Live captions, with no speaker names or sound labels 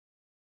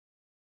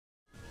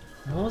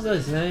What was I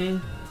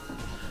saying?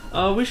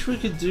 I wish we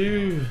could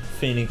do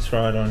Phoenix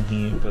Wright on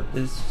here, but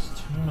there's just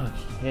too much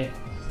text.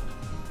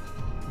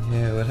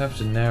 Yeah, we'd have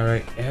to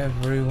narrate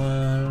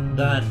everyone.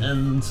 That,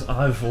 and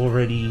I've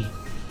already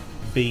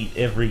beat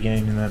every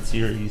game in that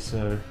series,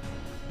 so...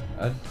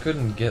 I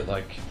couldn't get,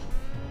 like,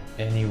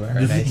 anywhere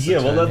in Ace yeah,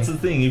 well Attorney. that's the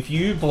thing. If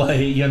you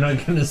play it, you're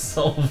not gonna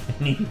solve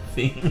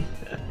anything.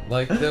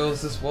 Like, there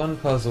was this one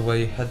puzzle where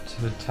you had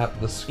to tap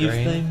the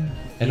screen,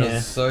 and it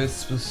was so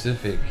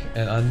specific,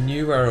 and I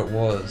knew where it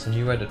was, I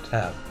knew where to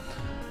tap,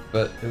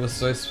 but it was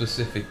so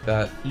specific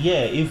that...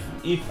 Yeah, if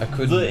I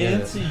couldn't the get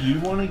answer you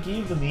want to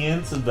give and the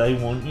answer they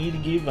want you to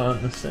give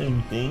aren't the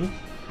same thing,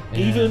 Yeah.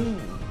 even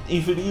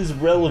if it is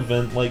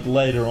relevant, like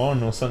later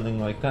on or something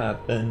like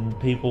that, then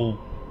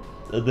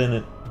then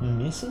it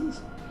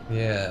misses.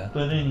 Yeah.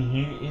 But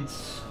anywho,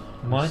 it's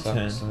my I'm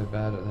turn. so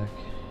bad at that.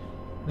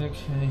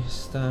 Okay,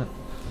 start.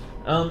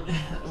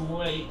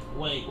 Wait.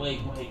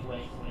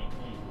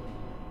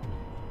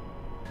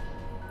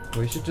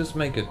 We should just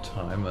make a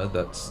timer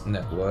that's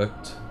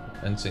networked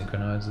and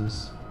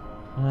synchronizes.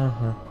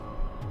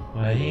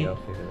 Maybe I'll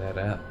figure that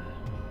out.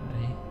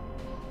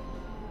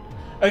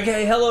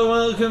 Okay, hello,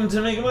 welcome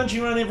to Make a Munchie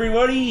Run,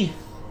 everybody!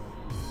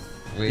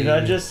 Did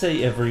I just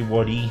say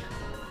everybody?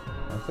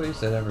 I thought you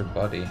said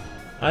everybody.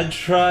 I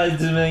tried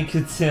to make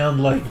it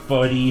sound like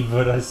body,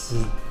 but I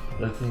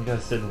think I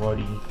said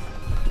waddy.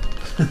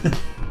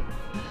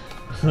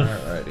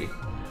 Alrighty.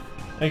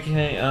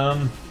 Okay,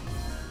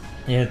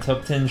 yeah,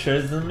 top 10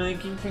 shows that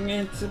make you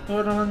forget to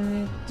put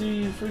on, do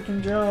your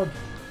freaking job.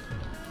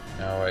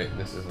 Oh wait,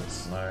 this isn't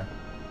snow.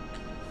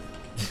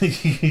 You're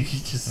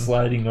just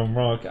sliding on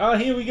rock. Oh,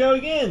 here we go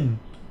again!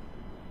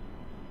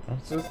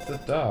 What's with the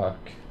dark?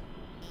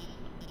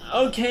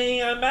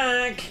 Okay, I'm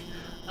back!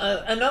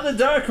 Another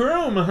dark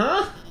room,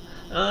 huh?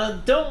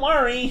 Don't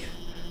worry.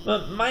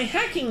 My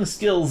hacking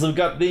skills have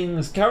got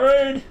things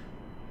covered.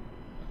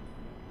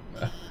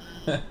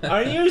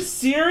 Are you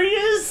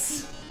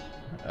serious?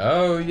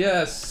 Oh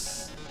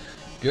yes!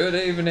 Good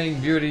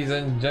evening, beauties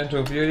and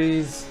gentle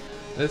beauties.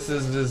 This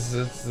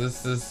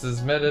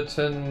is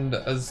Mediton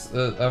as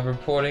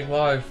reporting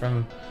live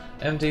from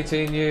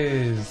MTT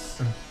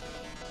News.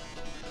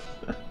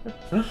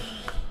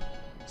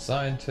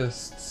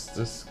 Scientists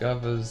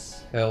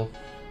discovers health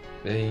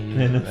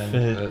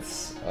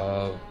benefits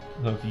of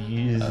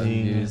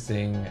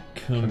using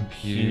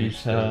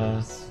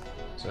computers.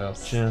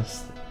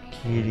 Just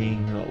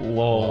kidding.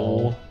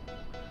 Lol.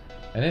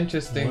 An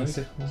interesting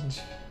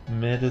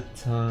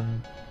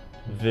Mediton,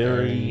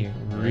 very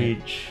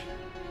rich,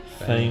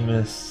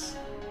 famous,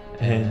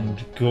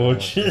 and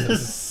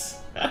gorgeous.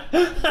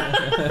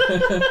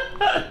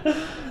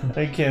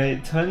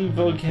 Okay, tiny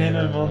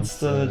volcano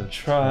monster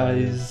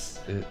tries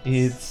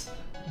its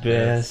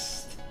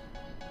best,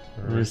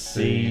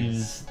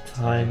 receives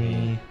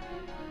tiny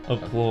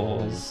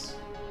applause.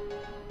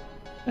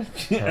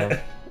 Okay.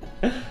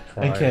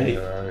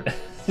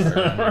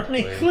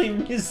 Ironically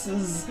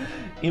misses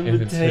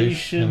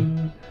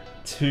invitation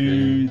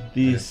to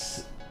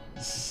this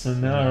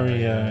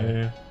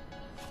scenario.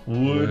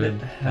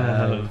 Would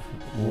have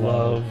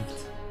loved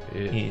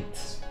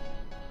it.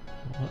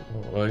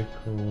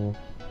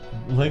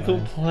 Local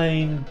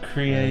plane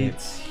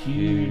creates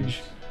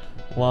huge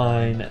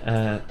line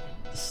at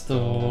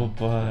store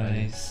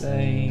by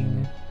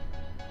saying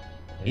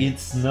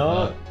it's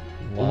not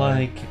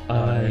like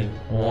I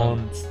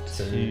want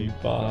to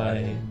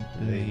buy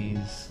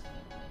these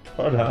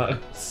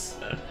products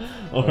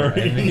or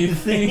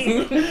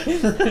anything.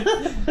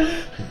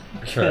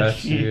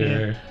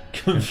 Cashier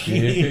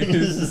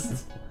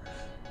confused.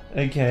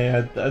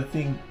 Okay, I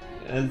think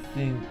an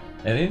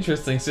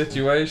interesting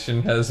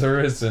situation has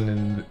arisen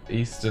in the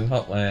Eastern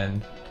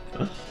Hotland.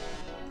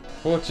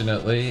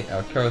 Fortunately,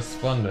 our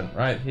correspondent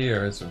right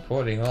here is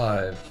reporting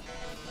live.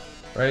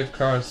 Brave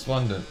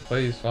correspondent,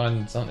 please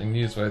find something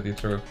newsworthy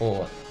to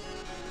report.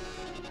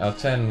 Our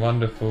 10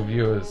 wonderful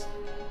viewers.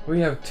 We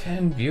have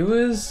 10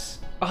 viewers?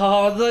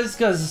 oh, those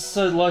guys are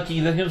so lucky.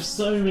 They have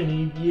so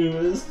many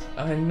viewers.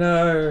 I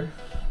know.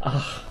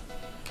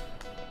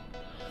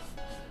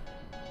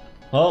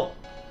 Well,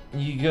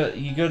 you got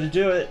to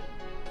do it.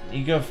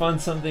 You gotta find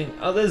something.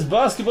 Oh, there's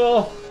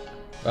basketball.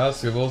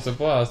 Basketball's a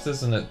blast,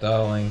 isn't it,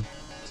 darling?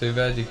 Too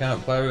bad you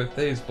can't play with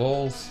these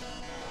balls.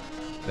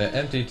 They're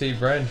MTT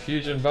brand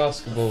fusion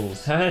basketballs.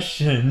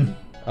 Fashion.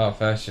 Oh,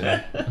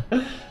 fashion.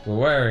 We're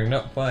wearing,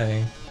 not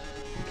playing.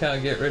 You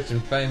can't get rich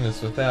and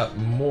famous without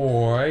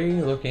more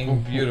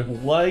looking beautiful.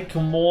 Like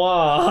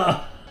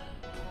moi.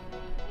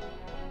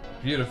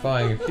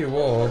 Beautifying a few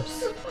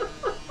orbs.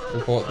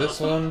 Report this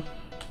one.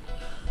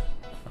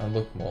 I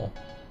look more.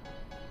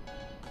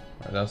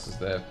 What else is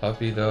there?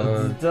 Puppy It's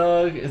dog. a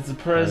dog, it's a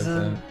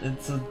present,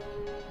 it's a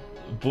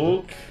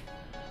book,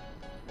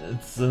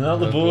 it's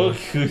another book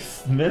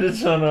with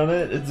Mediton on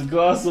it, it's a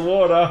glass of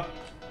water.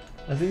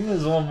 I think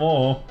there's one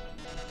more.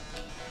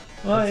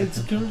 Why, it's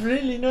a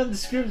completely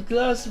nondescript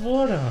glass of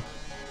water.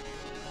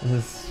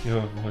 That's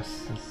your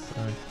voice,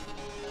 sorry.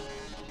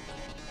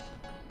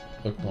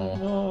 Look more.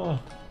 Oh,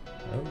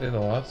 That'll be the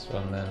last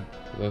one then,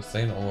 because I've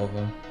seen all of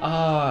them.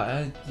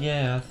 Ah,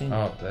 yeah, I think.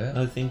 Oh, up there.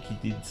 I think you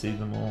did see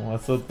them all. I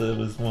thought there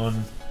was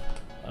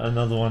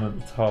another one at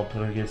the top,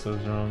 but I guess I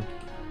was wrong.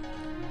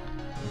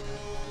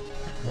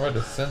 What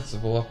a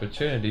sensible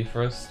opportunity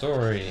for a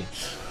story.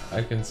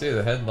 I can see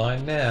the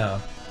headline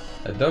now.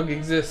 A dog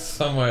exists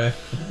somewhere,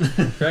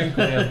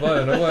 tranquilly and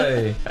blown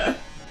away.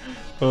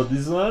 What,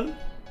 this one?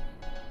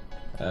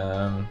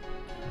 I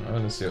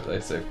want to see what they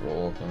say for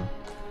all of them.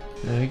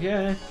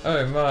 Okay.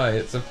 Oh my,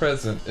 it's a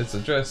present. It's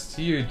addressed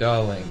to you,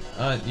 darling.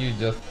 Aren't you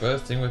just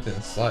bursting with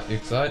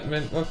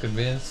excitement? What could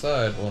be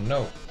inside? Well,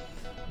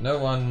 no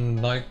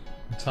one like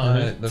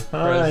the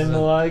present.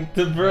 Like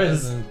the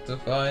present to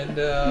find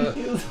out.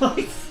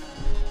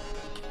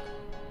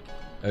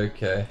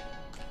 Okay.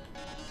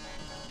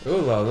 Ooh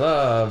la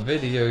la,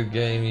 video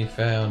game you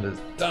found is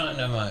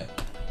dynamite.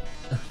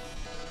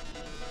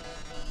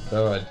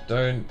 Though I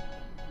don't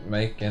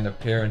make an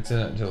appearance in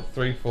it until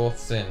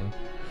 3/4 in.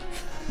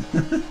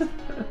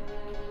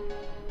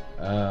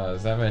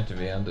 Is that meant to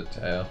be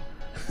Undertale?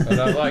 But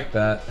I like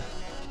that.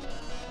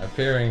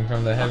 Appearing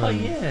from the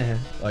heavens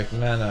like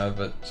manna,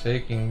 but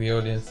shaking the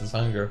audience's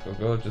hunger for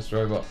gorgeous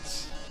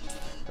robots.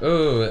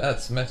 Ooh,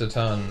 that's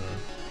Metaton.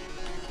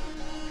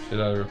 Should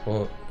I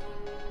report?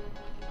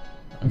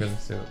 I'm gonna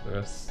see what the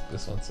rest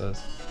this one says.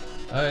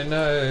 Oh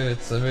no,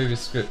 it's a movie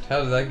script.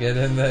 How did that get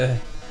in there?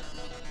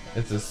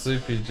 It's a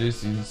super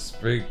juicy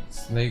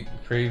sneak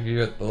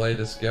preview at the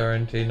latest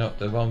guarantee not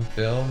to bomb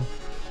film.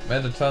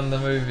 Metaton the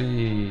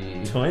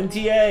movie.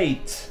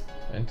 28.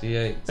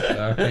 28,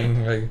 starring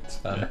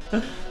Reggaeton.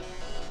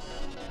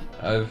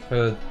 I've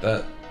heard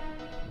that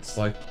it's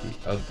like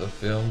the other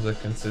films that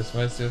consist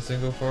mostly of a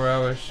single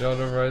 4-hour shot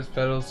of rose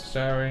petals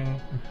showering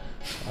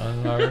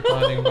on my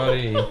reclining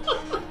body.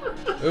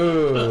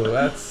 Ooh,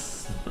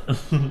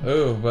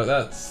 but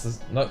that's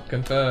not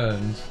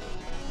confirmed.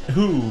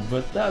 Ooh,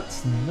 but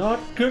that's not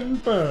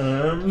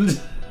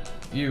confirmed.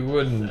 You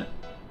wouldn't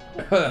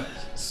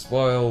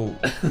spoil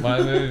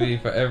my movie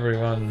for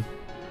everyone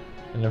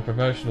in a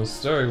promotional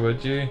story,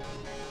 would you?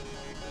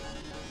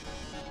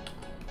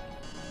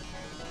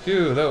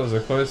 Phew, that was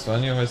a close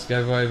one. You almost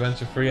gave away a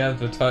bunch of free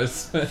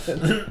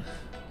advertisement.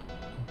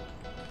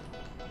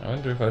 I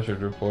wonder if I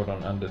should report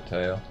on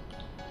Undertale.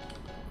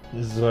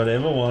 This is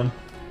whatever one.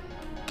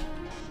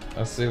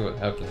 I'll see what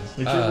happens.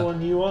 Whichever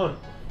one you want.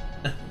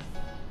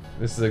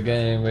 This is a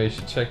game where you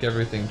should check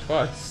everything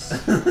twice.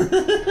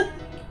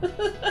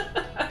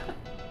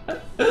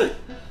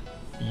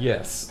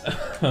 Yes.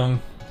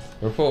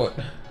 Report.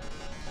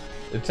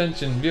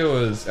 Attention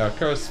viewers, our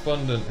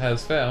correspondent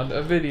has found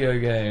a video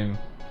game.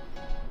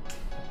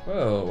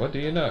 Well, what do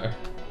you know?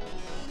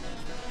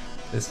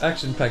 This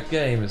action-packed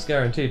game is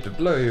guaranteed to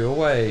blow you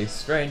away.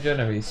 Strange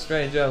enemies,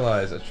 strange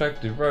allies,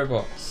 attractive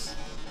robots.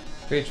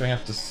 Featuring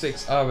up to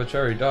 6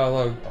 arbitrary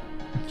dialogue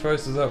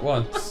choices at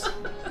once.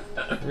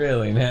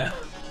 Really now?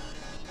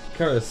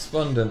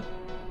 Correspondent.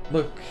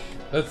 Look,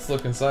 let's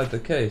look inside the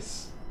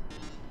case.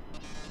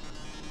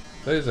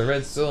 Those are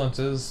red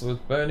cylinders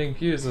with burning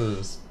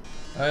fuses.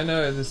 I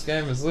know, this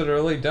game is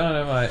literally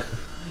dynamite.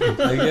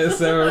 I guess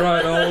they were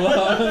right all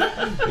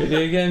along.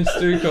 Video games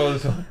do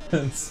cause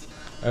violence.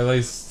 At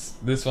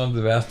least this one's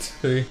about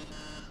to.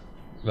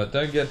 But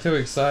don't get too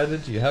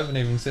excited, you haven't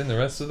even seen the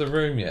rest of the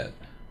room yet.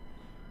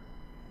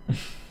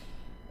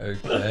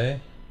 Okay.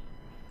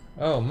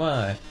 Oh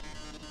my.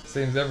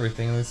 Seems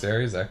everything in this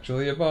area is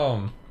actually a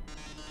bomb.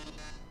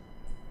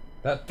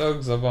 That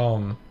dog's a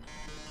bomb.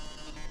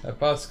 That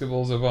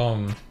basketball's a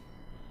bomb.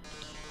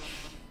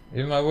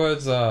 Even my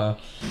words are.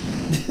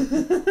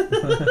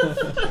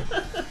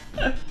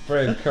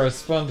 Brave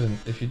correspondent,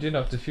 if you do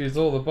not defuse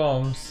all the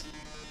bombs,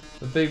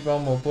 the big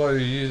bomb will blow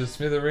you to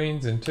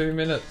smithereens in 2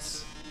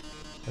 minutes.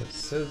 It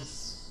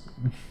says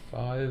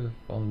 5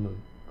 on the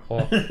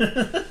clock.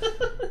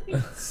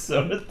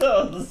 So it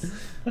does.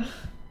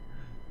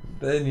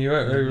 Then you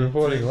won't be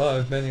reporting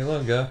live any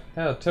longer.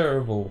 How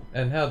terrible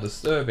and how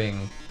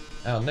disturbing.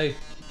 Our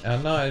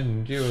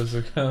 9 viewers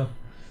are gone.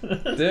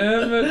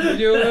 Damn it,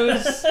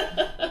 viewers!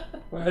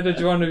 Why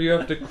did one of you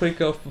have to click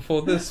off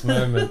before this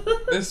moment?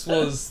 This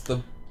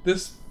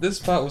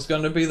part was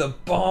going to be the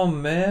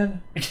bomb,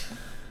 man.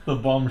 The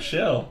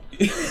bombshell.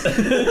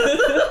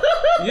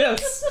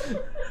 Yes.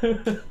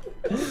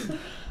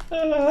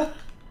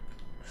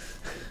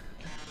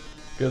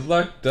 Good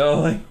luck,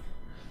 darling.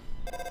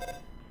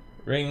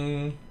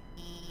 Ring.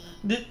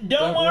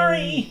 Don't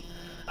worry.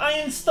 I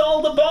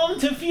installed a bomb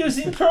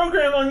defusing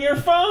program on your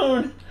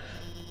phone.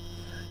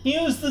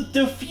 Use the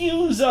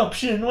defuse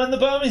option when the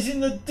bomb is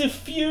in the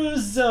defuse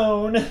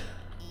zone.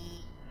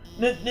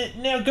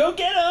 Now go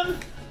get him.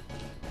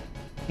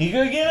 You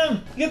go get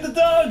him. Get the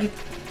dog.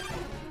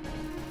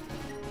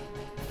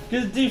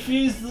 Go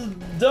defuse the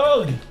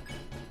dog.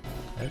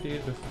 How do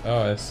you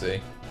oh, I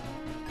see.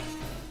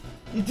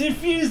 You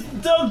defused the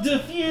dog.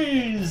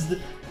 Defused.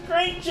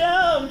 Great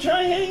job!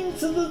 Try heading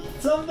to the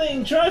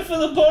something. Try for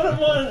the bottom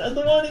one,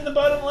 the one in the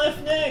bottom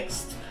left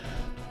next.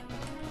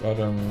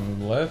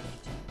 Bottom left?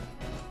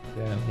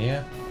 Down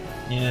here?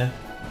 Yeah.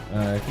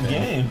 Okay.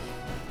 Game.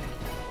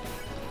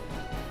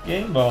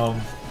 Game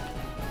bomb.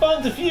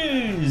 Bomb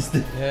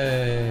defused!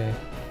 Yay.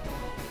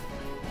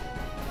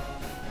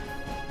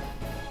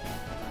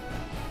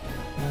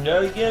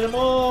 Gotta get them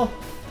all.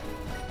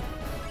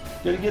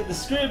 Gotta get the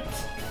script.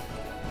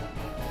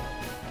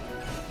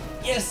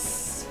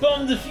 Yes!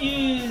 Bomb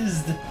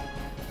defused!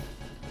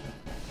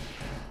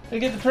 I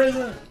get the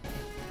present.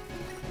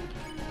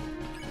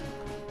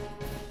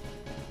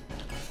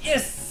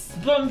 Yes!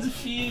 Bomb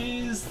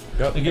defused!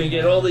 Got We're gonna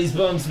get all these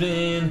bombs,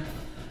 man.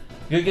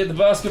 Gonna get the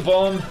basket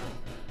bomb.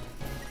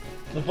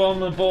 The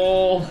bomb and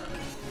ball.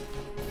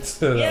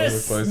 That Yes!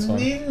 was a close one.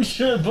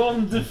 Ninja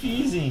bomb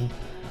defusing.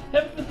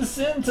 Head for the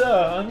center.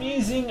 I'm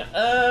using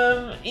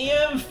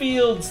EM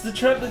fields to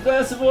trap the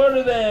glass of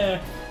water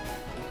there.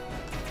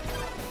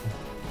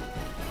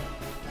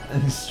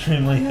 An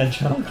extremely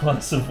agile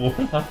glass of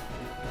water.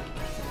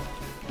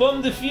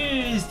 Bomb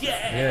defused.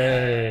 Yeah!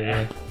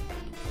 Yay.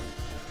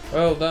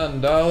 Well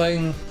done,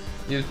 darling.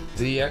 You've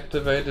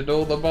deactivated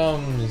all the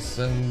bombs,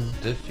 and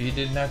if you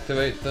didn't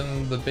activate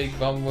them, the big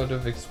bomb would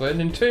have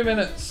exploded in 2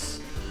 minutes.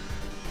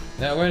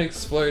 Now it won't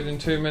explode in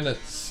 2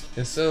 minutes.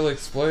 It'll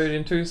explode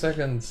in 2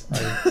 seconds.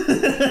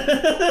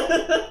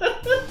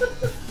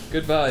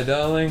 Goodbye,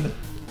 darling.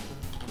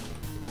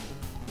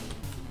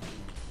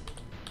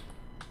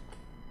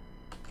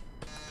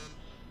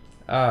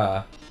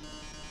 Ah.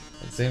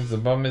 It seems the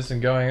bomb isn't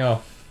going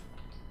off.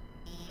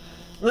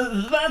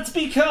 That's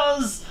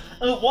because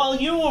while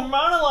you were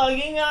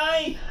monologuing,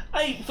 I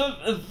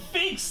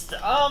fixed,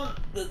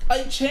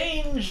 I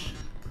changed,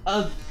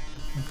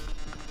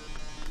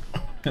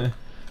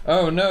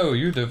 Oh no,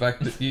 you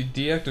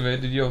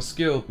deactivated your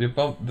skill, the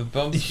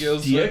bomb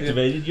skills.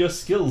 Deactivated your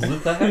skills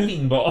with the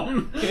hacking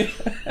bomb.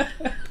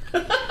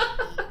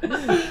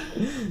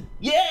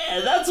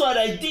 Yeah, that's what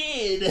I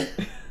did.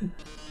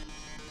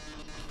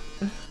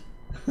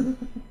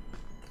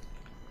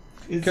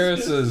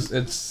 Curses,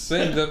 it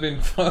seems I've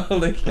been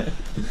filed again.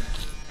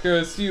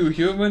 Curse you,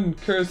 human.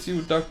 Curse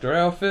you, Dr.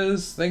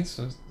 Alphys. Thanks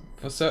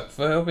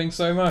for helping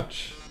so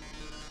much.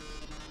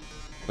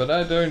 But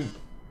I don't,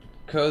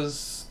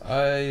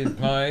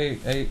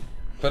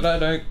 but I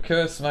don't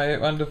curse my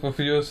wonderful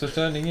viewers for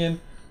turning in.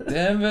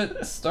 Damn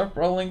it, stop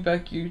rolling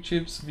back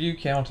YouTube's view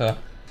counter.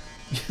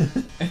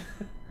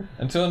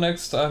 Until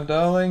next time,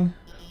 darling.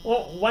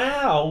 Well,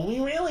 wow,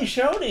 we really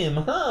showed him,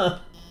 huh?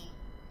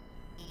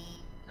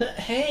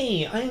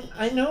 Hey,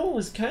 I know it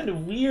was kind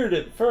of weird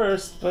at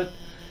first, but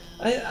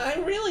I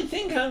really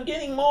think I'm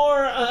getting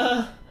more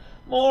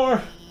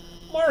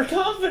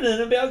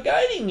confident about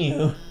guiding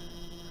you.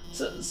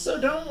 So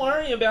don't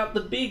worry about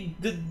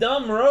the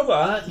dumb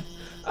robot.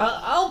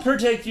 I'll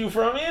protect you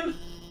from him.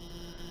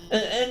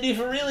 And if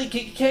it really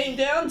came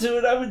down to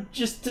it, I would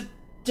just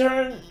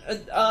turn.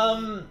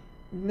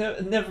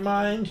 Never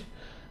mind.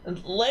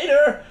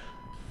 Later.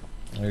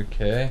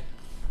 Okay.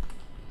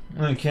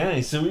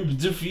 Okay, so we've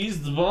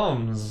defused the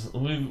bombs.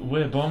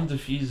 We're bomb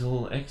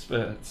defusal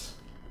experts.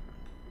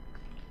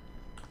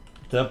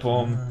 That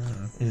bomb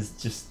is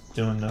just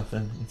doing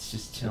nothing. It's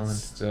just chilling.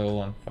 It's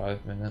still on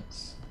 5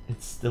 minutes.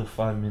 It's still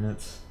 5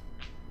 minutes.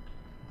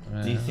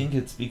 Do you think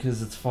it's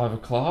because it's 5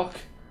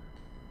 o'clock?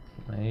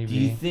 Maybe. Do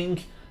you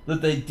think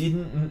that that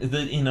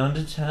in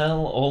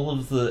Undertale all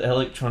of the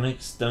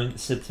electronics don't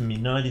set to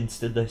midnight,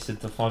 instead they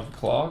set to 5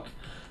 o'clock,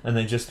 and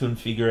they just couldn't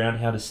figure out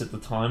how to set the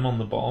time on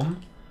the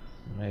bomb?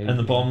 Maybe. And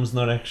the bomb's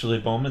not actually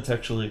a bomb, it's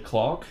actually a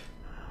clock?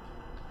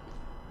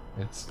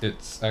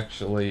 It's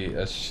actually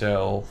a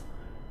shell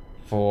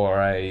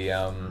for a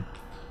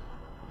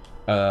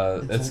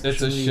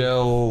it's a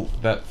shell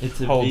that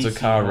holds a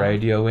car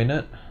radio in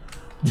it.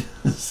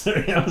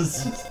 Sorry, I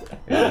was just...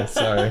 Yeah,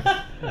 sorry.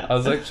 I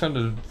was like trying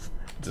to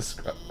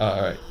describe.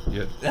 Alright,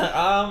 yeah.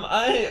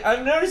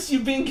 I've noticed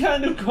you've been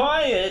kind of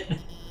quiet.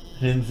 I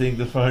didn't think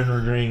the phone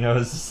would ring, I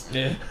was just...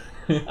 Yeah.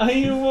 Are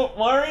you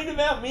worried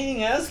about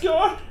meeting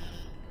Asgore?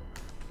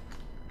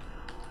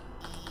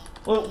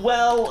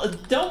 Well,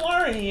 don't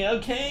worry,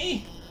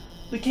 okay?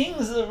 The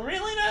king's a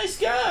really nice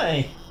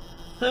guy.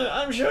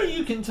 I'm sure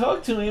you can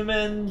talk to him,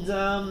 and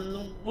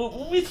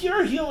with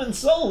your human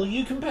soul,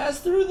 you can pass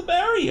through the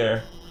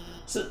barrier.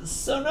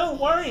 So no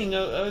worrying,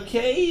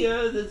 okay?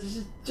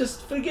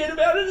 Just forget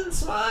about it and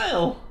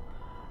smile.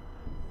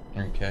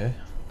 Okay.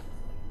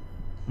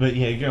 But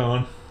yeah, go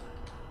on.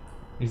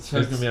 He's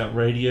talking about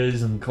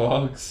radios and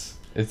clocks.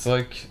 It's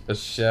like a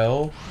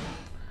shell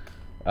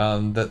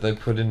that they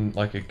put in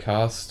like a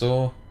car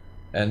store,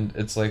 and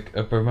it's like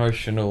a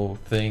promotional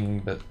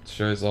thing that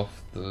shows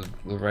off the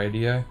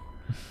radio.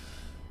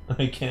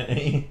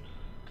 Okay.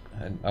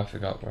 And I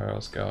forgot where I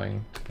was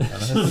going.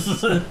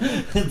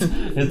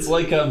 It's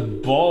like a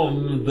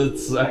bomb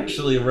that's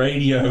actually a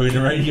radio in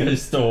a radio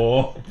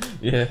store.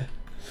 Yeah.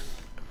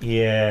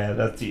 Yeah,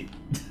 that's it.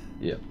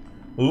 Yep.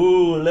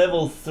 Ooh,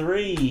 level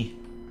 3.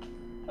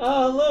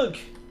 Oh, look.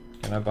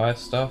 Can I buy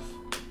stuff?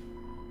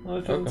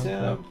 Welcome to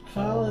our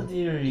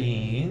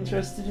Paladiri.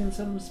 Interested in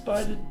some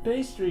spidered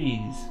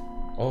pastries?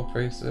 All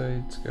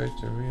proceeds go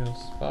to real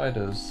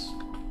spiders.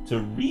 To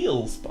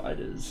real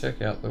spiders?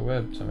 Check out the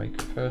web to make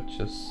a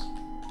purchase.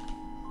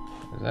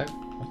 Is that...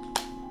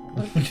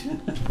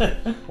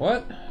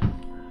 What?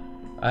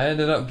 I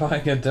ended up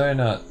buying a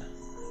donut.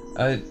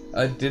 I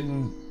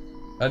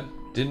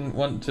didn't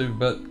want to,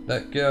 but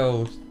that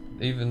girl,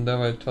 even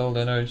though I told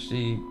her no,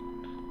 she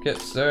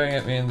kept staring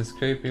at me in this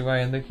creepy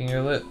way and licking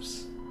her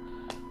lips.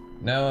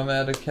 Now I'm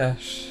out of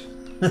cash.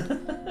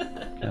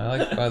 Can I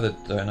like buy the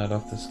donut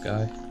off this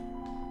guy?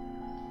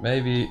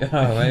 Maybe, maybe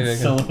I can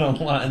sell it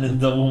online and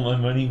double my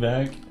money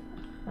back.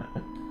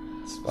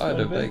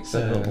 Spider bake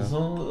sales.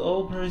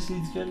 All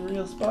proceeds go to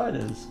real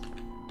spiders.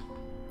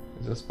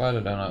 Is a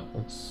spider donut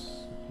looks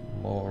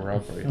more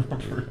rubbery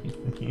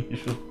than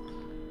usual.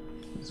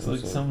 It's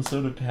like also some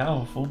sort of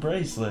powerful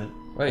bracelet.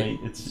 Wait,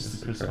 it's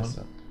just a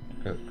croissant.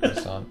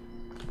 Croissant.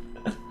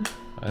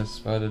 I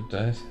spider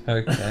dice.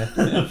 Okay.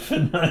 For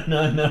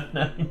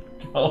 9.99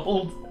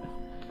 gold.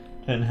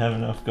 Don't have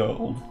enough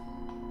gold.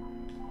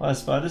 Buy a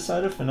spider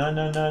cider for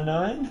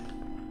 9.99.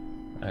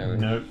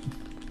 Nope.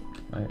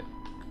 Wait.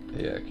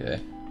 Yeah, okay.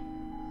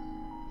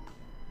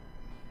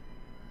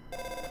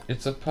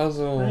 It's a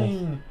puzzle.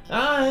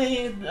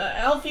 Hi,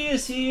 Alfie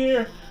is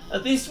here.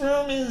 This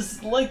room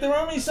is like the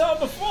room we saw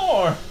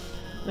before.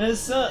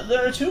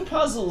 There are 2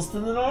 puzzles to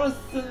the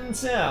north and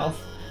south.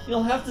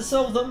 You'll have to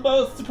solve them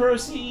both to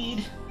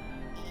proceed.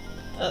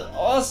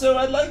 Also,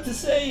 I'd like to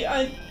say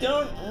I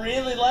don't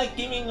really like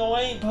giving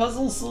away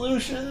puzzle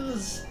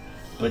solutions,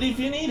 but if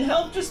you need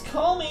help, just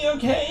call me,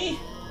 okay?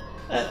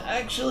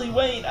 Actually,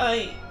 wait,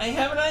 I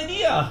have an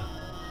idea.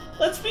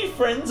 Let's be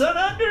friends on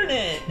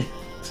Undernet.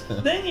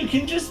 Then you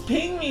can just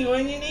ping me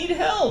when you need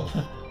help.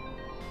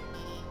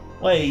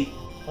 Wait,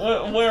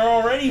 we're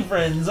already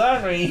friends,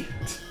 aren't we?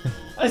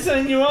 I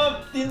signed you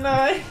up, didn't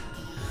I?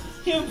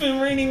 You've been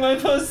reading my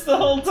posts the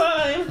whole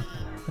time.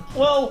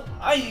 Well,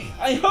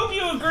 I hope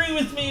you agree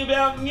with me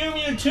about Mew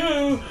Mew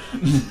 2.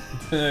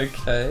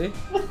 Okay.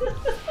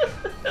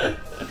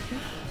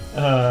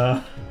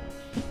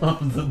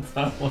 Love the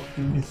dialogue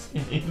in this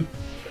game.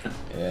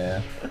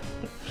 Yeah.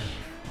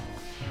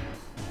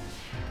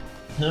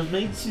 It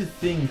makes you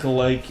think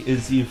like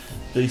as if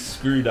they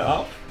screwed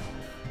up,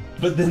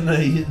 but then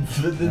they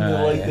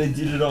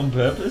did it on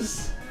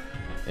purpose.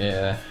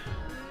 Yeah.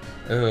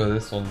 Oh,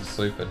 this one's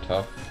super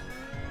tough.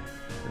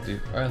 But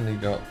you've only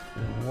got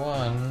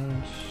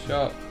one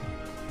shot.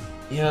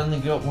 You only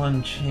got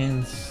one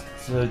chance,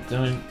 so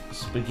don't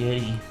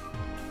spaghetti.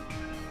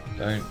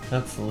 Don't.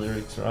 That's the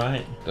lyrics,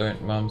 right?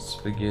 Don't mum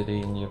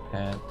spaghetti in your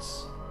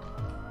pants.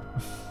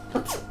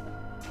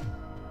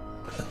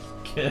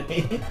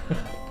 Okay.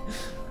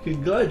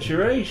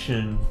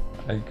 Congratulations.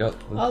 I got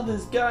the... Oh,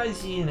 there's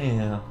guys here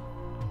now.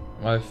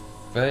 My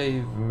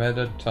fave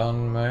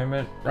Metaton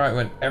moment. Right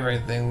when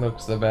everything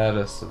looks the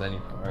baddest, so then he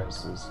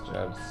fires his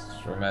jabs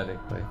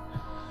dramatically.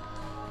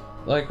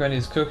 Like when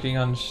he's cooking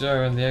on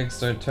show and the eggs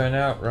don't turn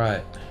out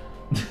right.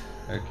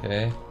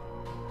 Okay.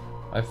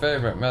 My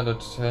favorite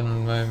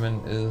Metaton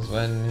moment is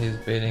when he's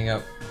beating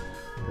up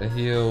the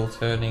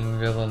heel-turning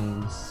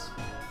villains.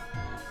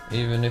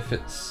 Even if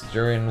it's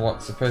during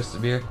what's supposed to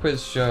be a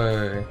quiz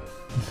show.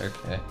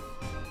 Okay.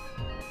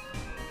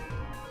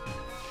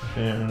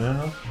 Fair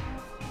enough.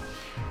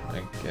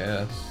 I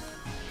guess.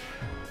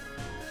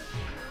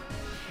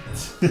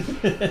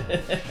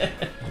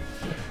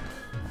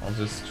 I'll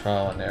just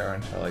trial and error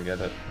until I get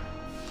it.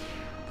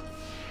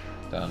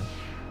 Done.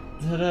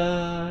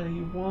 Ta-da!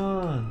 You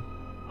won!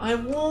 I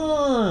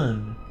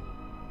won!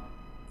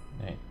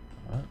 Hey,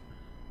 what?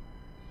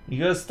 You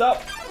gotta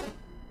stop!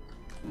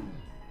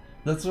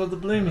 That's what the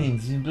blue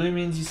means. The blue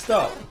means you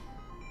stop.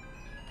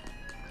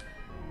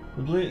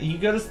 The blue, you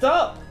gotta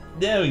stop!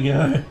 There we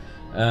go!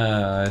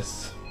 Ah, I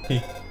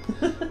see.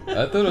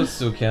 I thought it would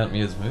still count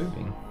me as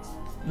moving.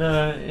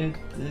 No,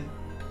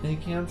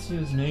 it counts you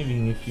as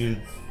moving if you're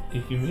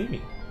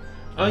moving.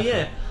 Oh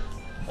yeah.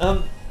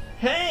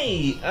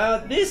 Hey,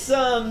 this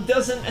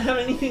doesn't have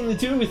anything to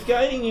do with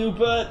guiding you,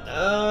 but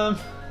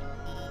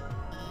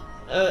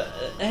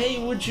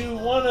hey, would you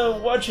wanna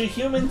watch a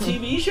human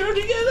TV show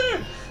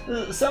together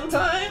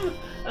sometime?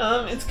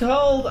 It's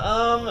called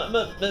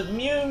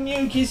Mew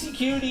Mew Kissy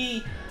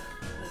Cutie.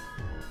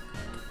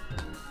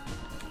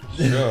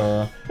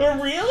 Sure.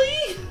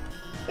 Really?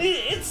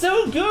 It's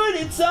so good.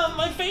 It's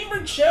my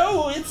favorite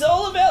show. It's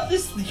all about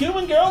this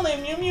human girl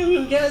named Mew Mew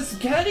who has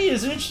cat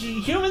ears, which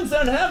humans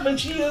don't have, but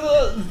she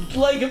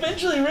like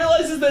eventually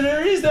realizes that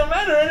her ears don't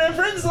matter, and her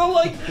friends all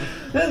like,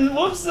 and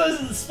whoops,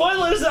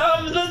 spoilers.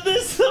 But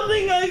there's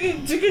something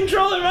to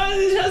control her mind.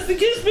 She has to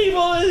kiss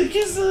people and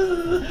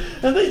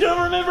and they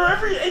don't remember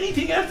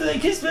anything after they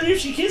kiss. But if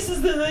she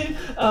kisses them, they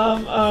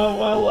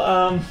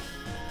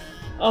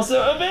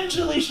also,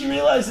 eventually she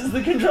realizes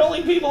the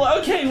controlling people...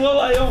 Okay, well,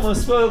 I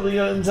almost spoiled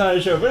the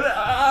entire show, but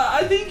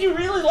I think you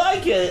really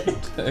like it.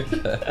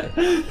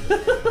 Okay.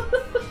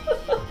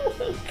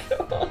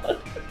 Oh, God.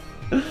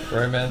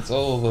 Romance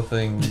all the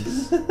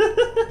things.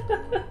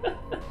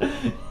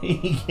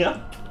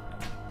 Yep.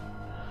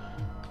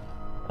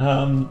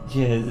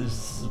 Yeah,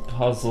 this is a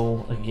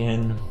puzzle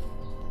again.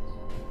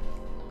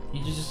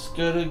 You just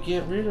gotta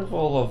get rid of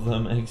all of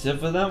them,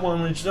 except for that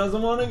one which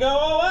doesn't want to go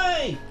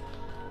away.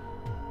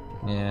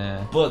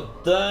 Yeah.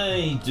 But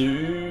they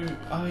do.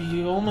 Oh,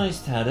 you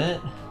almost had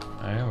it.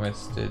 I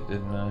almost did,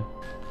 didn't I?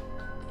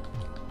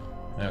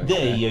 Okay.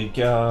 There you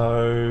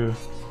go.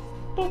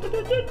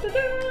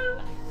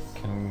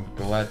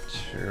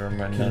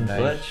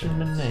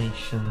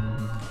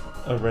 Congratulations.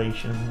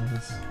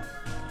 Orations.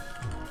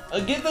 I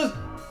get the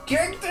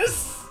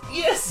cactus!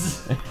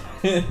 Yes!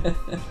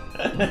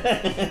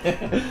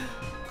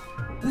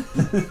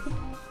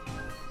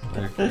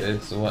 Okay,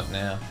 so what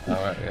now?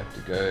 Alright, we have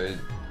to go.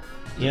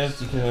 You have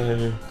to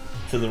go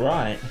to the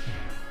right.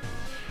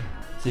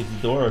 See if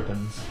the door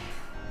opens.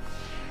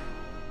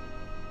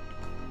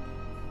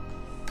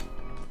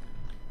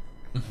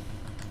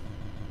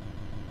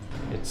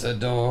 It's a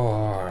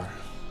door.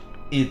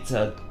 It's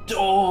a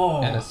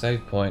door! And a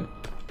save point.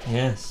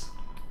 Yes.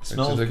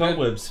 Smell is of a good-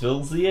 cobwebs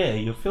fills the air.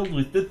 You're filled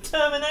with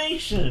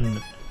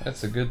determination.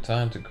 That's a good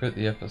time to quit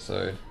the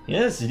episode.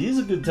 Yes, it is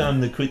a good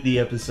time to quit the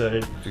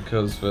episode.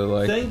 Because we're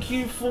like... Thank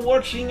you for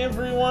watching,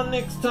 everyone.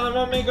 Next time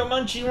on Mega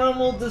Munchie Run,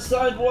 we'll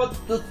decide what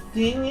the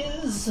thing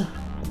is.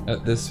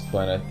 At this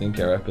point, I think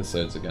our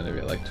episodes are going to be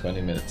like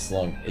 20 minutes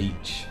long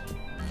each.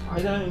 I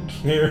don't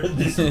care at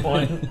this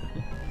point.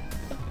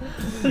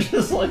 I'm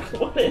just like,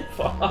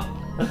 whatever.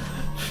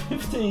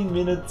 15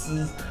 minutes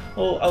is...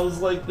 Well, I was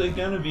like, they're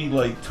gonna be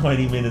like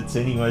 20 minutes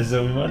anyway,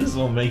 so we might as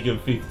well make it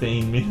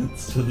 15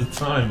 minutes to the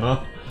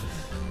timer.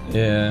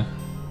 Yeah.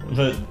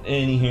 But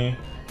anywho,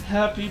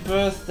 happy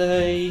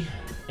birthday,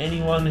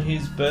 anyone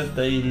whose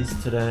birthday it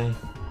is today.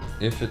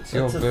 If it's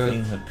That's your a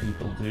thing that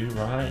people do,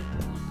 right?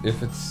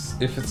 if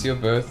it's your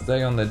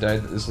birthday on the day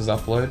that this is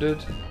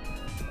uploaded,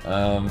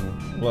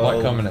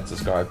 like, comment, and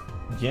subscribe.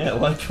 Yeah,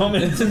 like,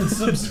 comment, and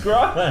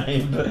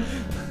subscribe.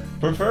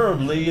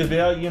 Preferably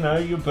about,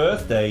 your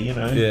birthday,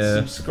 Yeah.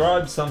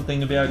 Subscribe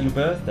something about your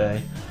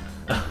birthday.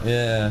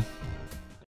 Yeah.